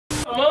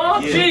Come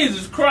on, yeah.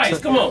 Jesus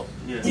Christ, come on.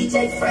 Yeah.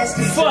 DJ.Fresh.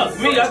 Fuck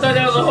me, I thought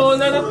that was a whole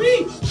nother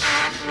beat.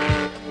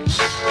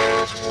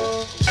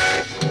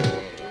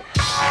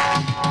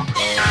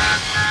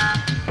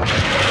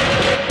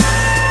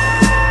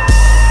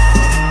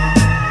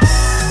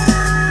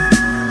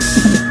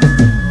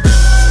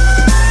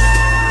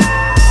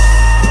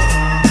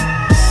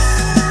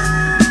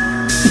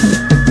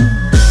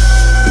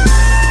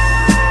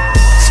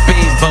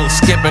 Speedboat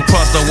skipping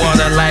across the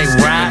water like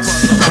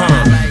rocks.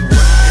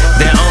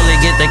 They only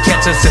get to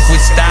catch us if we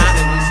stop.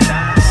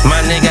 My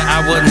nigga,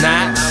 I would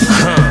not.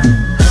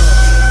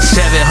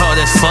 Chevy hard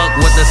as fuck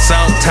with the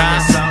salt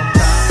top.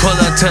 Pull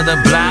up to the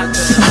block.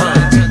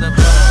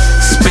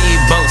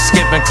 Speedboat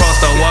skipping across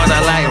the water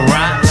like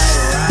rocks.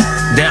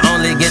 They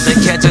only get to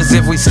catch us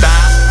if we stop.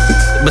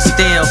 But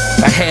still,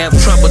 I have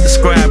trouble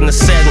describing the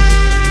setting.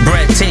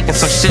 Breathtaking,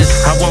 some shit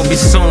I won't be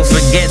soon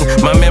forgetting.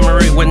 My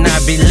memory would not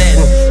be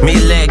letting me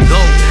let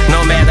go.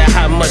 No matter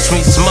how much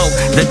we smoke,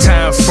 the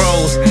time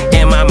froze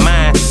in my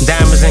mind.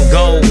 Diamonds and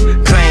gold,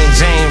 plain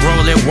Jane,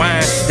 rolling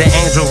wine. The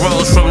angel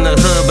rose from the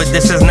hood, but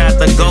this is not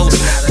the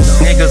ghost.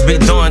 Niggas be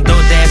doing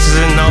dope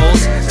dances and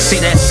those. See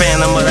that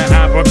Phantom of the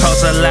Opera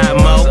costs a lot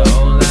more.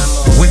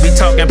 We be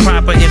talking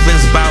proper if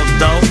it's about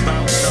dope.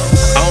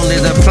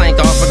 Only the plank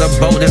off of the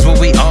boat is what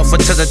we offer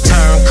to the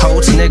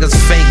turncoats. Niggas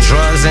fake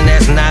drugs and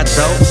that's not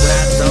dope.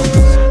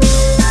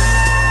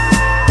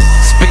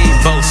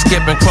 Speedboat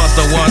skipping across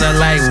the water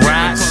like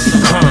rocks.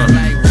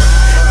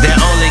 They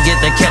only get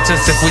to catch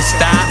us if we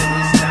stop.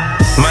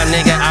 My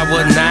nigga, I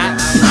would not.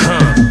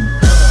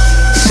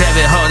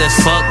 Chevy hard as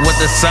fuck with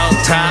the salt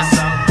top.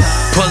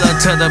 Pull up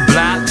to the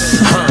block.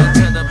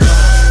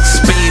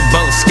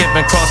 Speedboat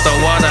skipping across the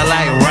water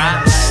like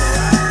rocks.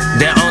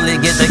 They only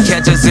get to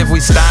catch us if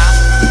we stop.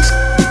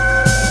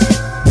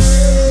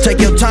 Take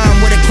your time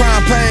with a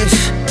crime page.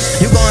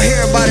 You gon'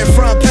 hear about it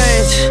front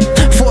page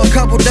for a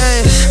couple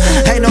days.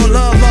 Ain't no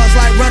love lost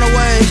like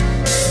runaways,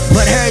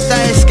 but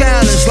everything's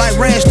scandalous like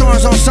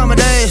rainstorms on summer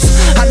days.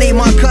 I need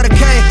my cut of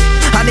cake,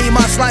 I need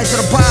my slice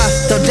of the pie.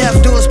 Till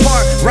death do us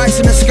part, rice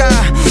in the sky.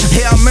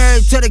 Yeah, I'm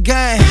married to the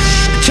game.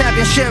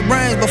 Championship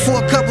rings before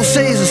a couple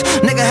seasons.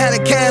 Nigga had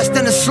a cast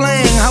in a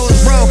sling, I was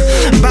broke.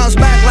 Bounce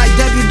back like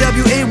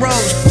WWE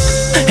roles.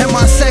 In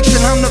my section,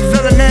 I'm the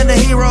villain and the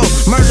hero.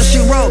 Murder she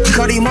wrote,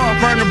 cut him off,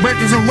 burn the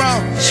bridges and roll.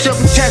 Still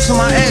be texting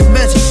my ex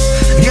bitches,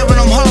 giving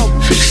them hope.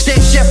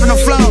 Stick shifting the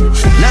flow,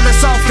 leather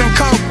soft and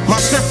coat. My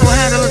pistol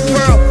handle a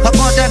thrill, I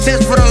bought that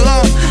bitch for the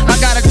low. I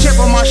got a chip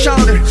on my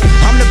shoulder,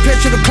 I'm the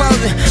picture to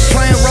closing.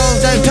 Playing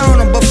roles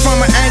Daytona, but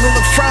from an angle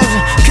look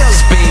frozen. Killer.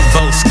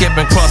 Speedboat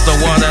skipping across the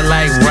water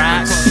like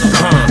rocks.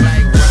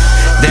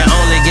 They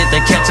only get to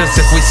catch us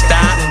if we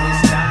stop.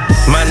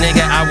 My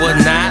nigga, I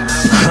would not.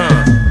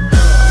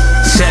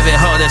 Chevy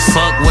hard as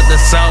fuck with the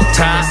salt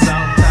top.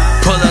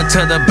 Pull up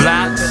to the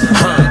block.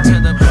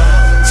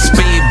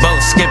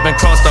 Speedboat skipping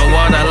across the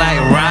water like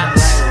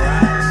rocks.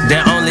 They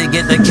only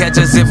get to catch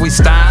us if we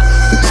stop.